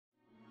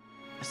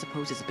I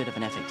suppose it's a bit of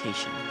an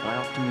affectation, but I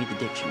often read the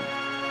dictionary.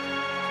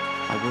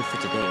 My word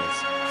for today is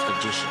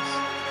flagitious,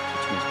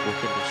 which means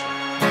wicked.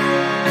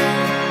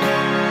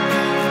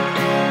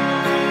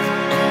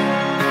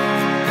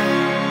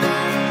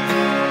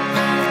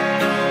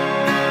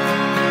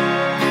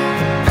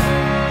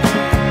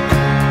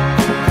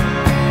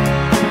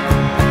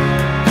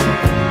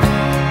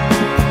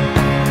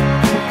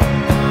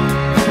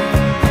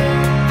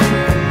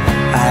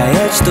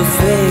 The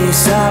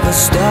face of a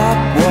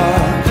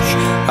stopwatch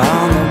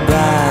on the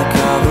back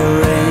of a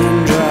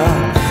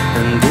raindrop,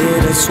 and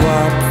did a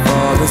swap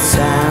for the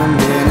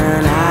sand in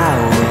an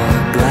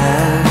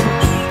hourglass.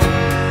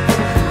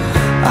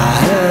 I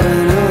heard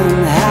an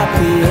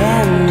unhappy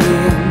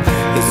ending.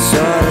 It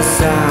sort of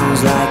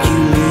sounds like you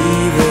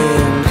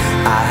leaving.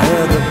 I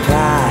heard the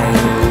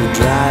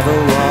Piledriver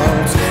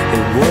Waltz.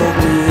 It woke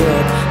me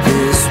up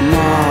this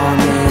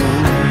morning.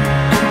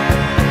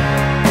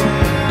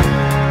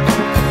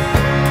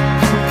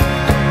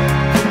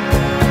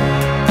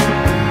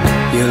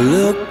 You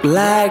look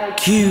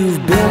like you've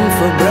been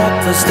for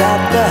breakfast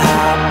at the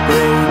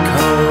Heartbreak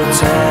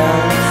Hotel,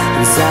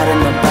 and sat in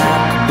the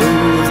back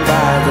booth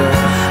by the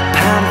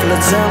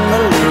pamphlets and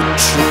the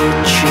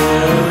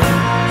literature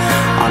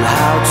on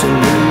how to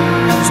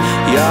lose.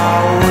 Your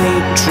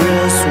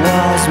waitress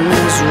was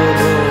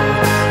miserable,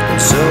 and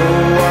so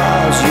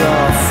was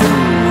your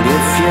food.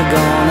 If you're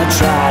gonna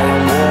try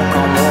and walk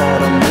on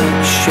water,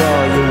 make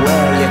sure you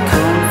wear your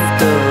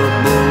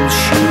comfortable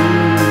shoes.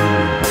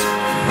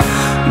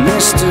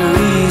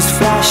 Mysteries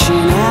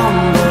flashing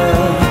amber,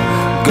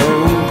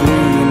 gold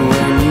green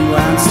when you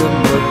answer,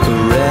 but the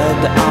red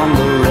on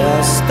the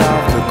rest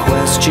of the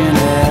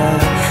questionnaire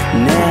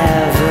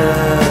never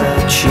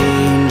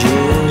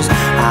changes.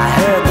 I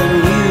heard the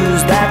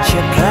news that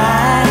you're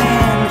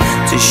planning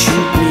to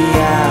shoot me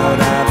out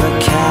of a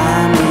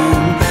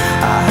cannon.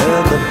 I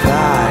heard the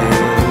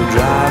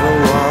Piledriver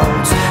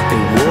Waltz.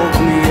 It woke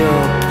me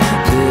up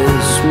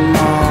this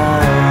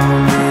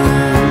morning.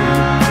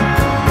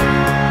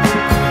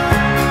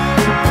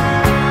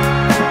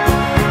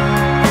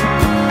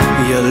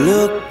 You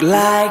look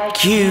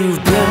like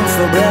you've been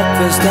for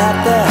breakfast at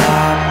the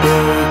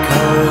Heartbreak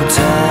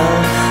Hotel,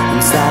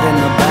 and sat in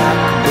the back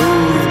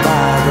booth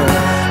by the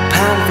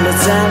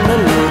pamphlets and the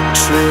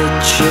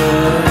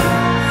literature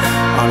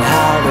on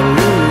how to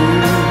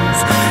lose.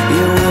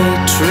 Your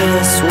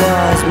waitress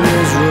was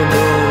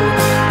miserable,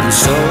 and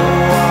so